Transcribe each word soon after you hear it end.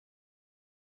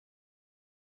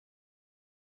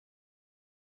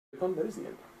That is the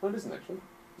end. No, it isn't actually.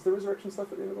 Is the resurrection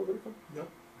stuff at the end of Leviticus? No.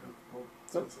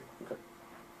 No? Okay.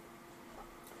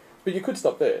 But you could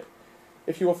stop there.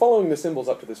 If you were following the symbols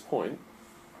up to this point,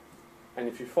 and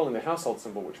if you're following the household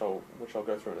symbol, which I'll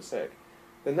go through in a sec,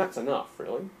 then that's enough,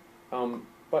 really.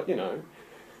 But, you know,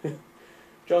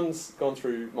 John's gone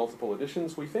through multiple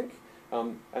editions, we think,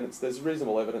 and there's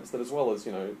reasonable evidence that as well as,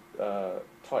 you know,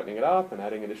 tightening it up and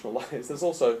adding additional layers, there's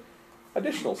also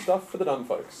additional stuff for the dumb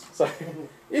folks. So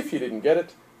if you didn't get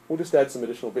it, we'll just add some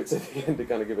additional bits at the end to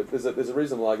kind of give it... There's a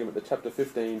reasonable argument that chapter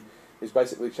 15 is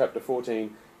basically chapter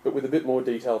 14, but with a bit more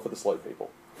detail for the slow people.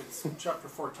 It's chapter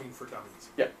 14 for dummies.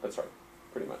 Yeah, that's right,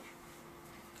 pretty much.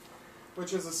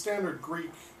 Which is a standard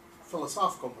Greek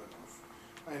philosophical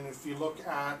move. And if you look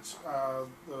at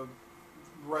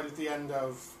right at the end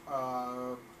of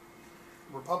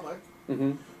Republic,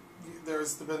 Mm-hmm.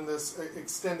 there's been this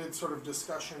extended sort of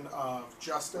discussion of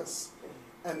justice,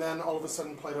 and then all of a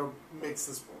sudden Plato makes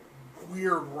this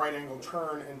weird right-angle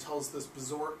turn and tells this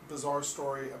bizarre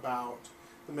story about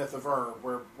the myth of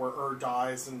where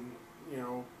dies, and you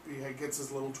know he gets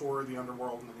his little tour of the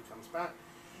underworld, and then he comes back.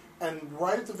 And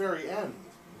right at the very end,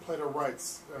 Plato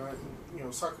writes, you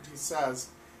know, Socrates says,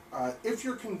 if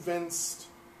you're convinced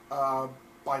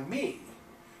by me,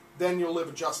 then you'll live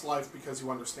a just life because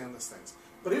you understand these things.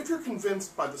 But if you're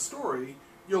convinced by the story,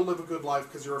 you'll live a good life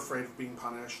because you're afraid of being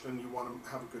punished and you want to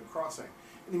have a good crossing.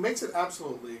 And he makes it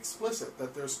absolutely explicit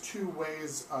that there's two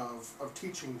ways of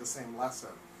teaching the same lesson.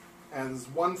 And there's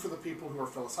one for the people who are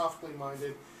philosophically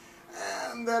minded,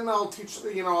 and then I'll teach,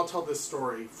 you know, I'll tell this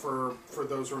story for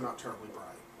those who are not terribly bright.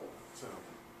 So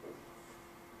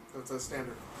that's a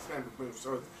standard move.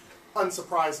 So it's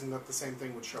unsurprising that the same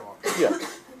thing would show up. Yeah.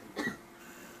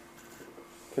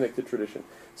 Connected tradition.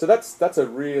 So that's a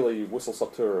really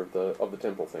whistle-stop tour of the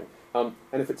temple thing. And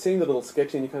if it seemed a little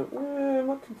sketchy and you kind of, I'm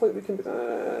not completely convinced,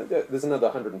 there's another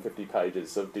 150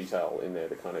 pages of detail in there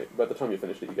that kind of, by the time you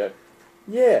finished it, you go,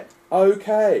 yeah,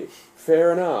 okay,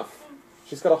 fair enough.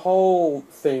 She's got a whole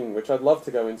thing, which I'd love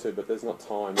to go into, but there's not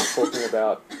time, talking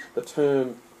about the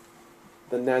term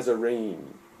the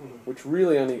Nazarene, which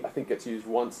really only, I think, gets used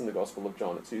once in the Gospel of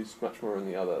John. It's used much more in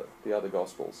the other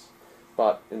Gospels,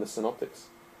 but in the Synoptics.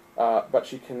 But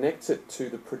she connects it to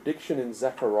the prediction in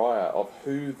Zechariah of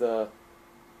who the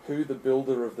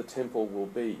builder of the temple will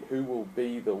be, who will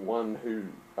be the one who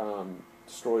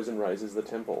destroys and raises the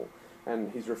temple.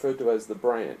 And he's referred to as the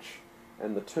branch,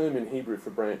 and the term in Hebrew for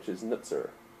branch is nitzer.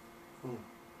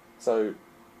 So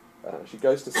she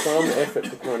goes to some effort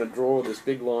to kind of draw this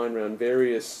big line around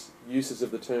various uses of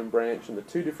the term branch and the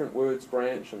two different words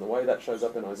branch and the way that shows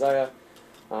up in Isaiah,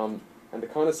 and to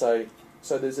kind of say,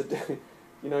 so there's a...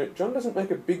 You know, John doesn't make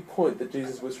a big point that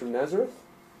Jesus was from Nazareth,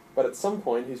 but at some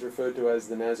point he's referred to as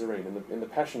the Nazarene. In the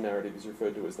Passion narrative he's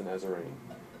referred to as the Nazarene.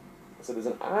 So there's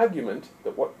an argument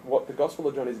that what the Gospel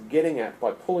of John is getting at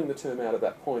by pulling the term out at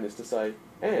that point is to say,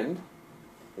 and,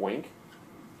 wink,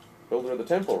 builder of the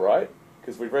temple, right?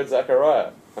 Because we've read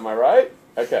Zechariah. Am I right?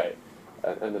 Okay.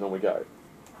 And then on we go.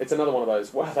 It's another one of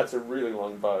those, wow, that's a really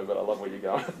long bow, but I love where you're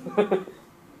going.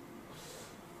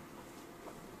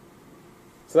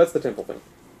 So that's the temple thing.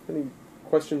 Any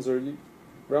questions, or you,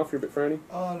 Ralph, you're a bit frowny?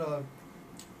 Oh no.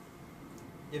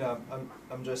 You know,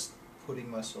 I'm just putting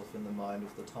myself in the mind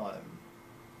of the time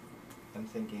and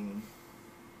thinking,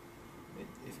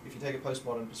 if you take a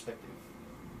postmodern perspective,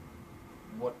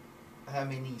 how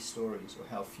many stories or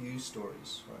how few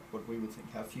stories, right? What we would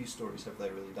think, how few stories have they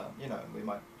really done? You know, we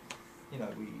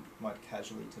might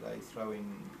casually today throw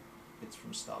in bits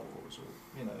from Star Wars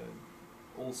or you know,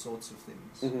 all sorts of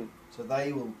things. Mm-hmm. So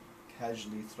they will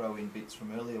casually throw in bits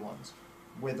from earlier ones,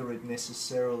 whether it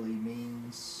necessarily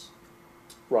means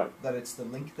that it's the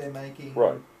link they're making,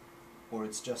 or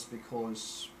it's just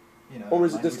because, you know, or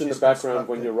is it just in the background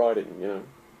when you're writing, you know?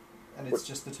 And it's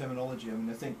just the terminology. I mean,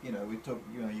 I think, you know, you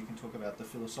can talk about the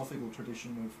philosophical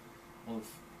tradition of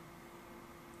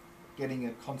getting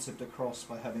a concept across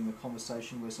by having a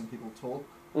conversation where some people talk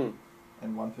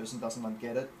and one person doesn't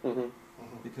get it,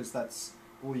 because that's,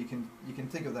 or you can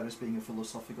think of that as being a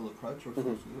philosophical approach,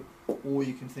 or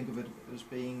you can think of it as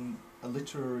being a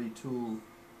literary tool,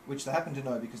 which they happen to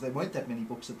know because there weren't that many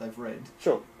books that they've read.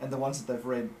 Sure. And the ones that they've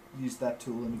read used that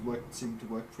tool and it seemed to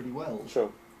work pretty well.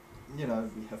 Sure. You know,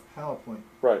 we have PowerPoint.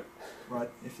 Right. Right.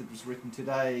 If it was written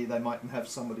today, they mightn't have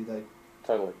somebody that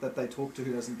they talk to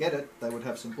who doesn't get it. They would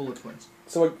have some bullet points.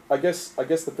 So I guess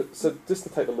so just to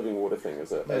take the living water thing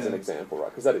as an example, right?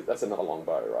 Because that's another long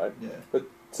bow, right? Yeah. But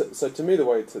so to me, the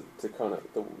way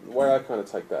the way I kind of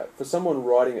take that, for someone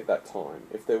writing at that time,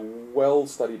 if they're well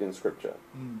studied in Scripture,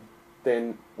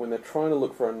 then when they're trying to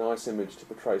look for a nice image to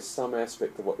portray some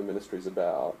aspect of what the ministry is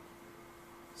about,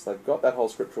 so they've got that whole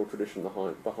scriptural tradition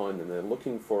behind them. They're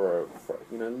looking for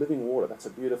living water. That's a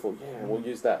beautiful, we'll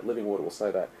use that. Living water, we'll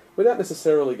say that. Without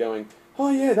necessarily going,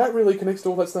 oh yeah, that really connects to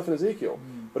all that stuff in Ezekiel.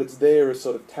 But it's there as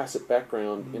sort of tacit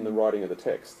background in the writing of the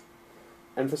text.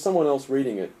 And for someone else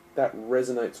reading it, that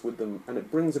resonates with them, and it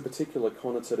brings a particular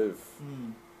connotative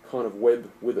kind of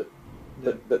web with it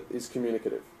that is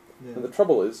communicative. Yeah. And the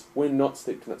trouble is, we're not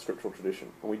steeped in that scriptural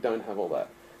tradition, and we don't have all that.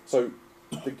 So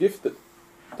the gift that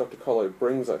Dr. Coloe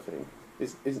brings, I think,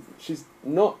 is she's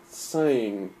not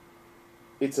saying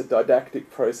it's a didactic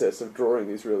process of drawing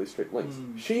these really strict links.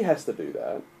 She has to do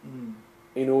that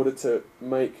in order to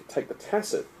take the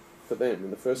tacit for them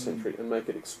in the first century and make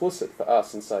it explicit for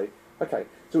us and say, okay,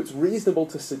 so it's reasonable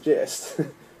to suggest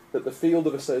that the field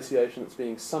of association that's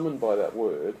being summoned by that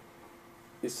word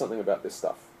is something about this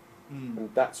stuff. And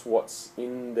that's what's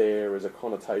in there as a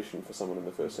connotation for someone in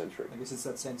the first century. I guess it's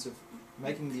that sense of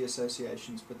making the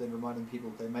associations, but then reminding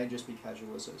people they may just be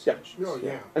casual associations. Yeah. Oh,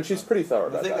 yeah. And she's pretty thorough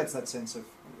about that. I think that's that sense of...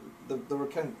 The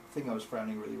kind of thing I was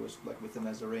frowning really was like with the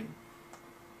Nazarene.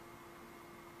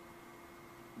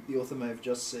 The author may have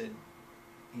just said,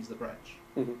 he's the branch.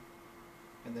 And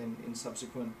then in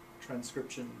subsequent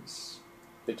transcriptions...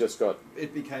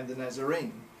 It became the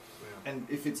Nazarene. Yeah. And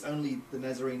if it's only... The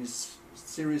Nazarene is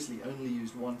seriously only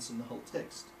used once in the whole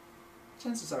text,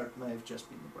 chances are it may have just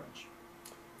been the branch.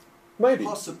 Maybe.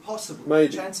 Possibly.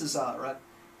 Maybe. Chances are, right?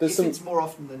 If it's more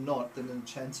often than not, then the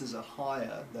chances are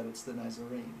higher that it's the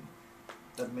Nazarene.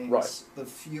 That means the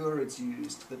fewer it's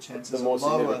used, the chances are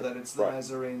lower that it's the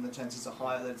Nazarene, the chances are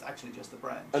higher that it's actually just the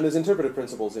branch. And there's interpretive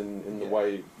principles in the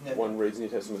way one reads New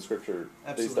Testament scripture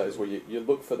these days, where you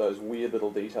look for those weird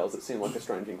little details that seem like a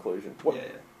strange inclusion.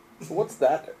 What's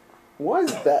that? Why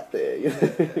is that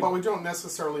there? Well, we don't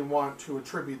necessarily want to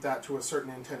attribute that to a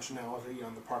certain intentionality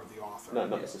on the part of the author. No,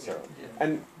 not necessarily.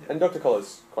 Yeah. And Dr.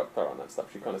 Cole's quite thorough on that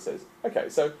stuff. She kind of says, okay,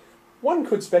 so one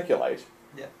could speculate.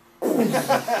 Yeah.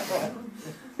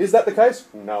 Is that the case?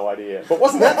 No idea. But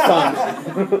wasn't that fun?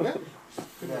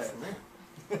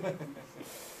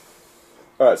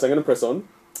 All right, so I'm going to press on.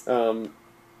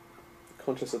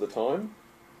 Conscious of the time.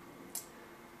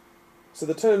 So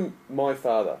the term "my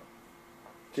father,"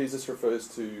 Jesus refers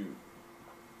to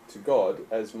God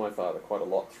as my father quite a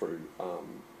lot through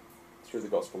the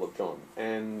Gospel of John,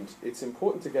 and it's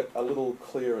important to get a little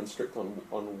clear and strict on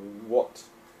what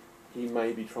he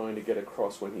may be trying to get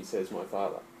across when he says my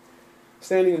father.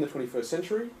 Standing in the 21st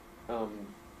century,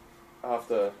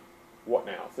 after what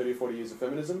now, 30 or 40 years of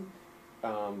feminism,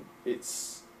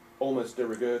 it's almost de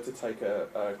rigueur to take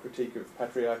a critique of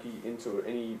patriarchy into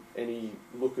any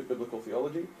look at biblical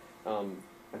theology,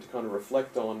 and to kind of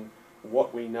reflect on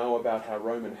what we know about how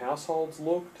Roman households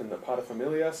looked and the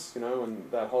paterfamilias, and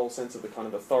that whole sense of the kind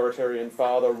of authoritarian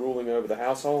father ruling over the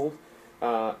household,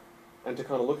 and to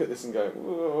kind of look at this and go,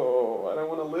 whoa, I don't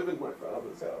want to live in my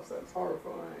father's house, that's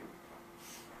horrifying.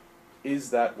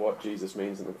 Is that what Jesus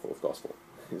means in the fourth gospel,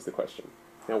 is the question.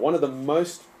 Now, one of the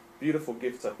most beautiful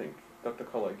gifts, I think, Dr.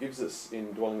 Coloe gives us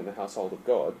in dwelling in the household of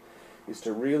God is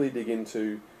to really dig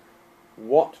into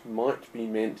what might be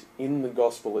meant in the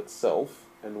gospel itself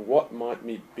and what might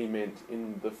be meant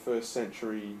in the first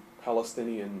century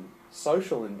Palestinian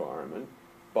social environment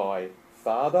by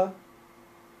father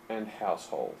and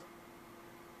household.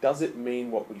 Does it mean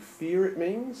what we fear it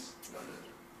means?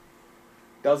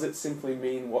 Does it simply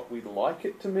mean what we'd like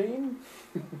it to mean?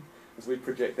 As we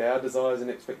project our desires and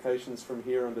expectations from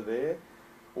here onto there?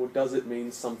 Or does it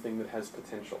mean something that has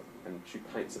potential? And she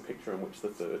paints a picture in which the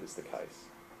third is the case.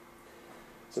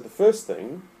 So the first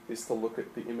thing is to look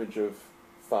at the image of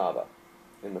father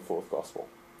in the fourth gospel.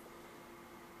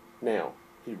 Now,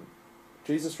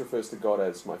 Jesus refers to God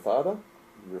as my father.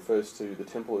 He refers to the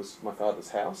temple as my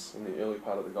father's house in the early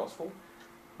part of the gospel.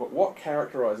 But what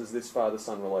characterises this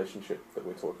father-son relationship that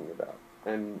we're talking about?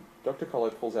 And Dr. Coloe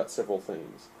pulls out several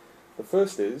themes. The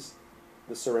first is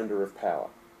the surrender of power.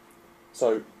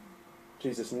 So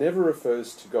Jesus never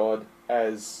refers to God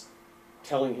as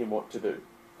telling him what to do.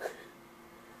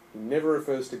 He never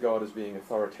refers to God as being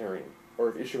authoritarian, or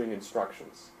of issuing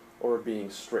instructions, or of being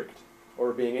strict, or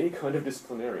of being any kind of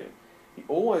disciplinarian. He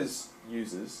always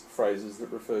uses phrases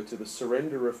that refer to the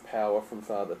surrender of power from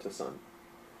father to son,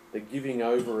 the giving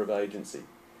over of agency,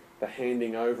 the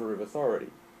handing over of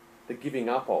authority, the giving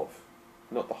up of,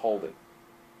 not the holding.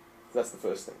 So that's the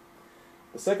first thing.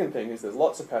 The second thing is there's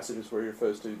lots of passages where he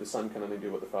refers to the son can only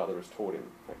do what the father has taught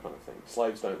him, that kind of thing.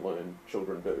 Slaves don't learn,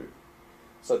 children do.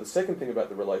 So the second thing about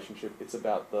the relationship, it's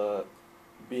about the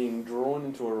being drawn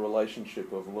into a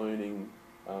relationship of learning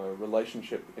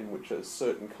relationship in which a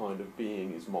certain kind of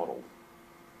being is modelled.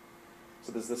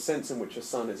 So there's the sense in which a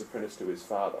son is apprenticed to his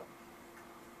father.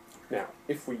 Now,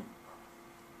 if we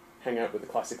hang out with the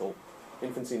classical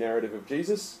infancy narrative of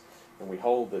Jesus, and we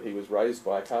hold that he was raised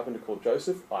by a carpenter called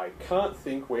Joseph, I can't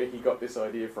think where he got this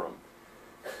idea from.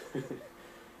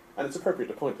 And it's appropriate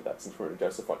to point to that since we're in a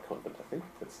Josephite convent, I think,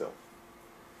 but still.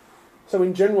 So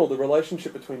in general, the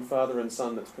relationship between father and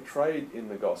son that's portrayed in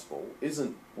the gospel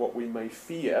isn't what we may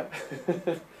fear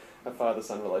a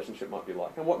father-son relationship might be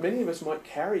like, and what many of us might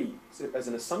carry as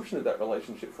an assumption of that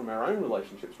relationship from our own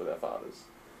relationships with our fathers.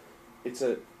 It's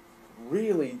a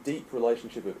really deep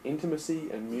relationship of intimacy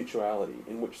and mutuality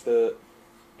in which the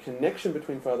connection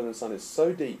between father and son is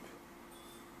so deep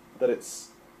that it's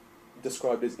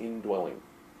described as indwelling.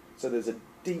 So there's a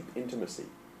deep intimacy.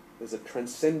 There's a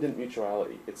transcendent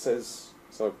mutuality. It says,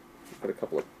 so I've got a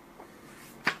couple of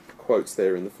quotes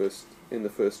there in the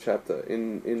first chapter.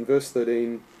 In verse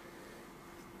 13,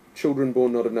 children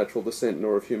born not of natural descent,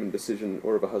 nor of human decision,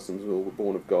 or of a husband's will, were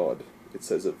born of God, it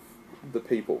says of the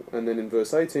people. And then in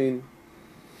verse 18,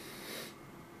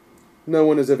 no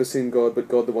one has ever seen God but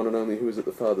God the one and only, who is at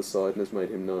the Father's side and has made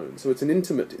him known. So it's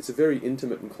a very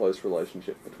intimate and close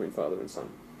relationship between father and son.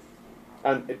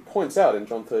 And it points out in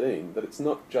John 13 that it's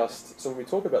not just, so when we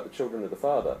talk about the children of the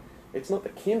Father, it's not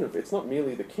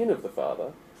merely the kin of the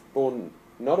Father, born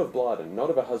not of blood and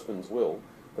not of a husband's will,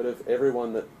 but of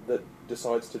everyone that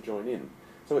decides to join in.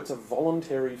 So it's a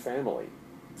voluntary family,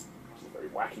 which is a very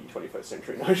wacky 21st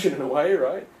century notion in a way,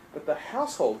 right? But the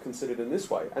household considered in this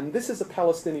way, and this is a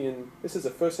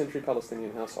first century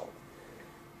Palestinian household.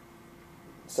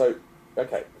 So,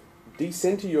 okay,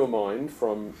 decenter your mind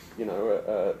from,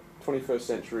 a 21st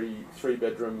century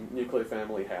 3-bedroom nuclear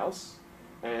family house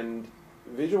and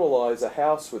visualize a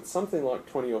house with something like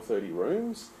 20 or 30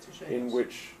 rooms in house.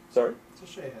 which... Sorry? It's a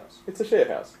share house. It's a share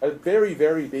house. A very,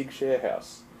 very big share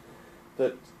house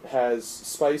that has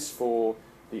space for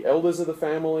the elders of the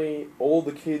family, all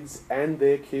the kids and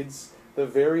their kids, the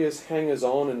various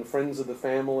hangers-on and friends of the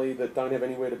family that don't have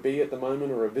anywhere to be at the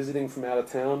moment or are visiting from out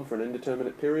of town for an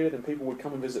indeterminate period, and people would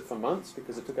come and visit for months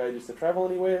because it took ages to travel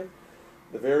anywhere.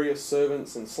 The various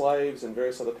servants and slaves and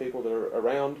various other people that are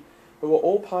around who are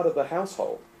all part of the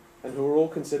household and who are all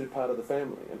considered part of the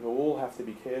family and who all have to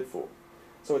be cared for.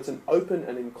 So it's an open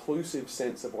and inclusive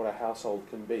sense of what a household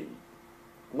can be.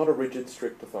 Not a rigid,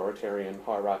 strict, authoritarian,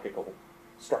 hierarchical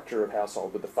structure of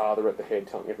household with the father at the head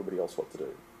telling everybody else what to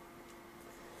do.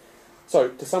 So,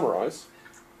 to summarise,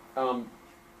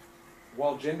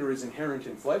 while gender is inherent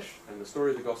in flesh, and the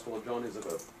story of the Gospel of John is of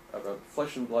a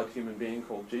flesh and blood human being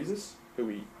called Jesus, who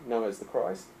we know as the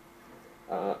Christ,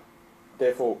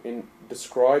 therefore, in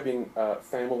describing a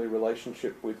family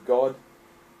relationship with God,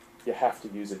 you have to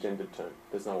use a gendered term.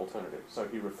 There's no alternative. So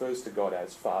he refers to God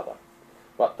as Father.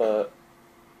 But the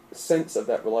sense of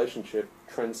that relationship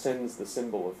transcends the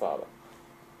symbol of father.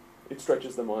 It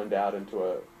stretches the mind out into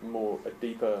a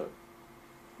deeper,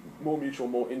 more mutual,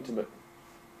 more intimate,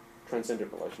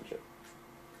 transcendent relationship.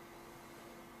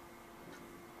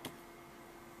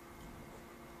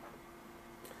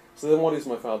 So then what is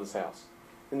my Father's house?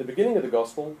 In the beginning of the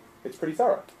Gospel, it's pretty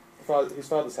thorough. His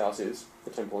Father's house is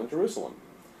the temple in Jerusalem.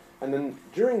 And then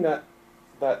during that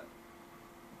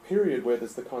period where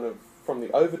there's the kind of, from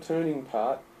the overturning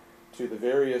part to the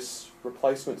various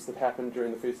replacements that happened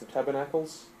during the Feast of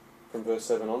Tabernacles, from verse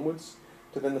 7 onwards,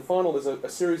 to then the final, there's a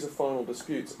series of final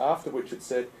disputes, after which it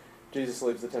said Jesus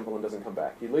leaves the temple and doesn't come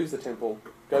back. He leaves the temple,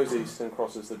 goes east and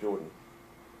crosses the Jordan.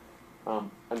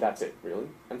 And that's it, really.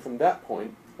 And from that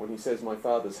point, when he says my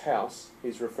Father's house,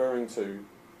 he's referring to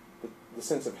the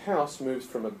sense of house moves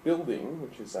from a building,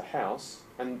 which is a house,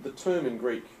 and the term in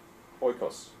Greek,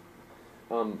 oikos,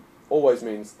 always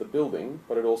means the building,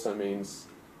 but it also means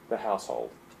the household,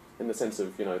 in the sense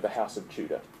of, the house of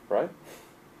Tudor, right?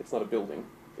 It's not a building,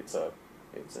 it's an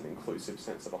inclusive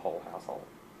sense of a whole household.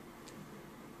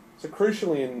 So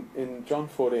crucially in John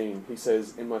 14, he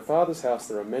says, in my Father's house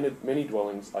there are many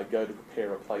dwellings, I go to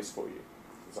prepare a place for you.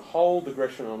 There's a whole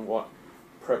digression on what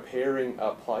preparing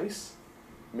a place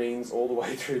means all the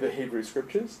way through the Hebrew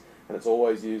Scriptures, and it's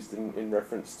always used in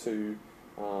reference to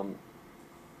a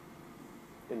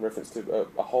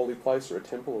holy place or a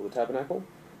temple or the tabernacle.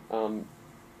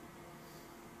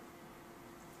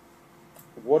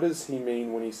 What does he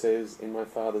mean when he says, in my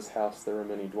Father's house there are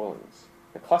many dwellings?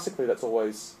 Now, classically, that's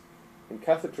always, in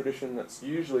Catholic tradition, that's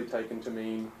usually taken to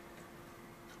mean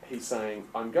he's saying,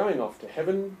 I'm going off to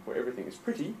heaven where everything is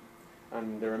pretty,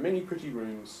 and there are many pretty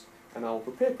rooms, and I'll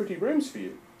prepare pretty rooms for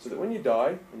you, so that when you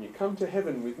die, and you come to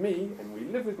heaven with me, and we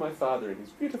live with my Father in his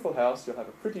beautiful house, you'll have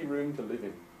a pretty room to live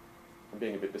in. I'm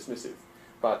being a bit dismissive.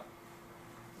 But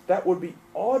that would be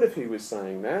odd if he was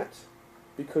saying that,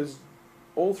 because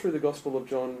all through the Gospel of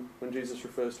John, when Jesus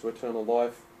refers to eternal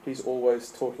life, he's always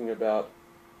talking about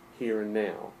here and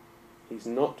now. He's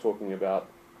not talking about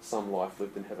some life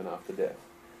lived in heaven after death.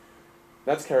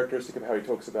 That's characteristic of how he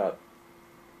talks about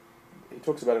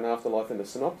an afterlife in the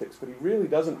Synoptics, but he really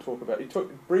doesn't talk about...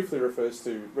 briefly refers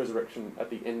to resurrection at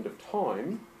the end of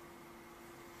time,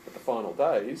 at the final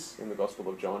days in the Gospel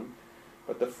of John,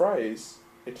 but the phrase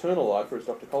eternal life, or as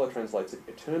Dr. Coloe translates it,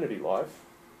 eternity life,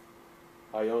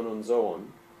 aionon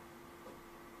zoon,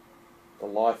 the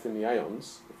life in the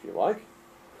aeons, if you like,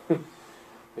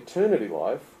 eternity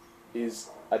life is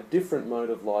a different mode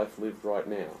of life lived right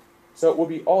now. So it would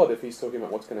be odd if he's talking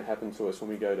about what's going to happen to us when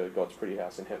we go to God's pretty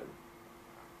house in heaven.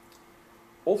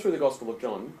 All through the Gospel of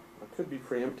John, I could be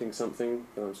preempting something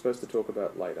that I'm supposed to talk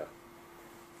about later.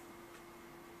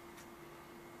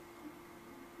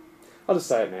 I'll just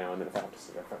say it now, and then if I have to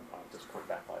say it, I'll just come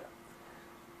back later.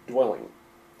 Dwelling.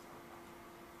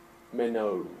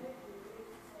 Meno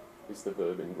is the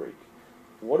verb in Greek.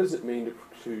 What does it mean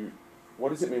what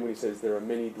does it mean when he says there are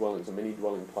many dwellings or many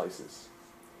dwelling places?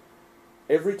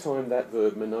 Every time that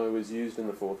verb meno is used in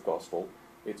the fourth Gospel,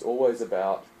 it's always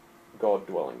about God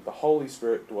dwelling. The Holy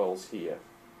Spirit dwells here.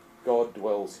 God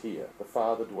dwells here. The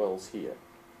Father dwells here.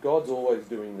 God's always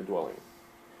doing the dwelling.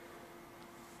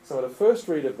 So at a first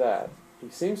read of that, he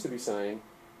seems to be saying,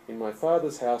 in my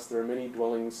Father's house there are many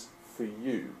dwellings for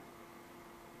you.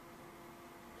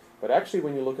 But actually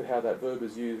when you look at how that verb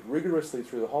is used rigorously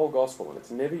through the whole Gospel, and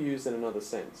it's never used in another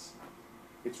sense,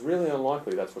 it's really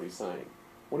unlikely that's what he's saying.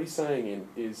 What he's saying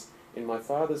is, in my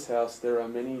Father's house there are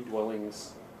many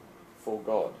dwellings for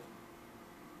God.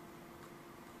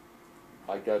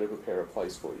 I go to prepare a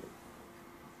place for you.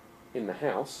 In the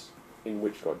house in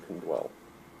which God can dwell.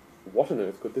 What on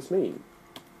earth could this mean?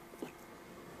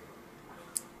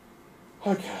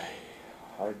 Okay.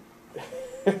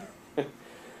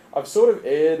 I've sort of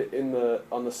erred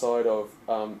on the side of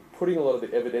putting a lot of the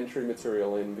evidentiary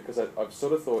material in, because I've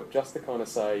sort of thought just to kind of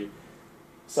say,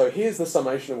 so here's the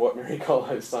summation of what Mary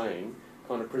Coloe is saying,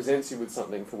 kind of presents you with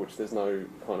something for which there's no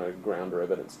kind of ground or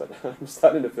evidence, but I'm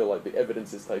starting to feel like the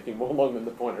evidence is taking more long than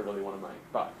the point I really want to make.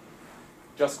 But,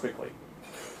 just quickly,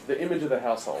 the image of the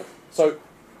household. So,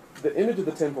 the image of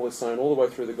the temple is sown all the way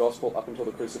through the Gospel up until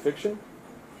the crucifixion,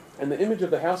 and the image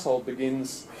of the household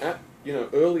begins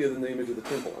earlier than the image of the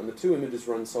temple, and the two images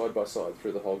run side by side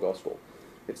through the whole Gospel.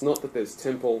 It's not that there's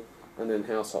temple and then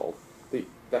household.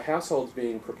 The household's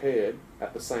being prepared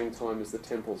at the same time as the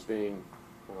temple's being...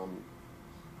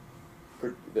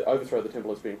 the overthrow of the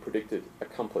temple is being predicted,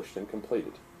 accomplished and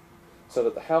completed. So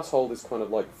that the household is kind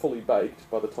of like fully baked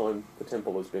by the time the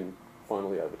temple has been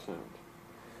finally overturned.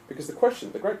 Because the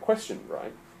great question,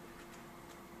 right?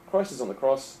 Christ is on the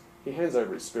cross, he hands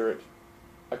over his spirit.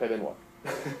 Okay, then what?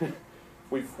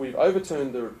 We've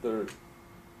overturned the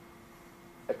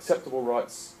acceptable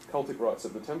rites, cultic rites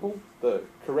of the temple.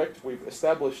 We've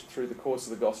established through the course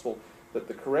of the Gospel that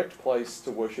the correct place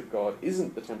to worship God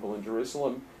isn't the temple in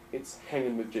Jerusalem, it's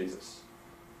hanging with Jesus.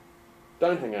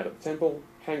 Don't hang out at the temple,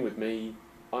 hang with me,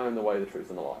 I am the way, the truth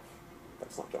and the life.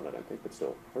 That's not John, I don't think, but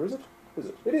still. Or is it? Is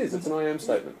it? It is, it's an I am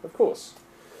statement, of course.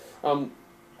 And,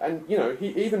 he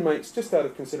even makes, just out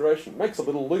of consideration, makes a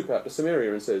little loop out to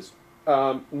Samaria and says,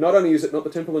 not only is it not the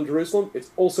temple in Jerusalem,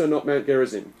 it's also not Mount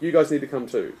Gerizim. You guys need to come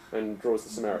too, and draws the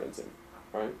Samaritans in,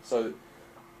 right? So,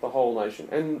 the whole nation.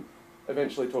 And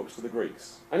eventually talks to the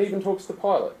Greeks. And even talks to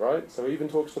Pilate, right? So he even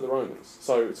talks to the Romans.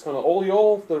 So it's kind of, all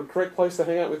y'all, the correct place to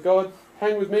hang out with God,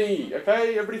 hang with me,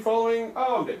 okay? Everybody following?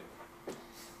 Oh, I'm dead.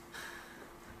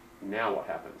 Now what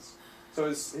happens? So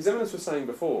as His Eminence was saying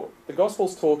before, the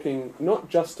Gospel's talking not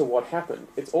just to what happened,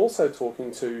 it's also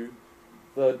talking to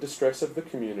the distress of the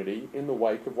community in the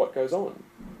wake of what goes on.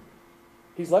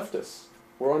 He's left us.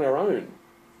 We're on our own.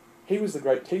 He was the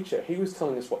great teacher. He was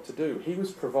telling us what to do. He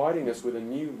was providing us with a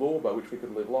new law by which we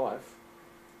could live life.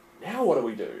 Now what do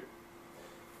we do?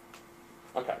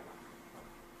 Okay.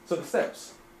 So the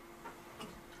steps.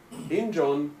 In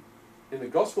the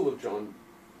Gospel of John,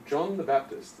 John the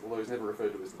Baptist, although he's never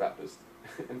referred to as the Baptist,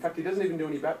 in fact he doesn't even do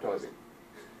any baptizing.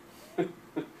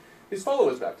 His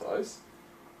followers baptize.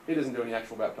 He doesn't do any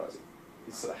actual baptizing.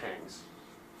 He sort of hangs.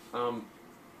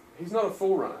 He's not a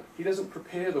forerunner. He doesn't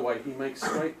prepare the way, he makes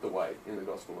straight the way in the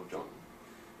Gospel of John.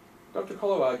 Dr.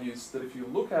 Coloe argues that if you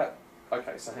look at...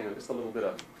 Okay, so hang on, just a little bit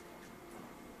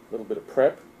of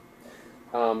prep.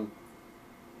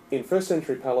 In first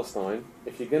century Palestine,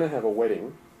 if you're going to have a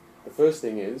wedding, the first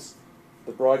thing is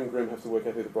the bride and groom have to work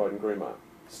out who the bride and groom are.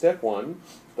 Step one,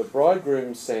 the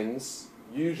bridegroom sends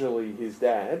usually his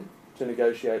dad to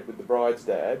negotiate with the bride's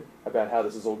dad about how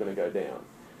this is all going to go down.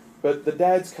 But the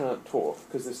dads can't talk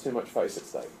because there's too much face at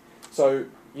stake. So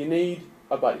you need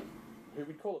a buddy, who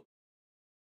we'd call it.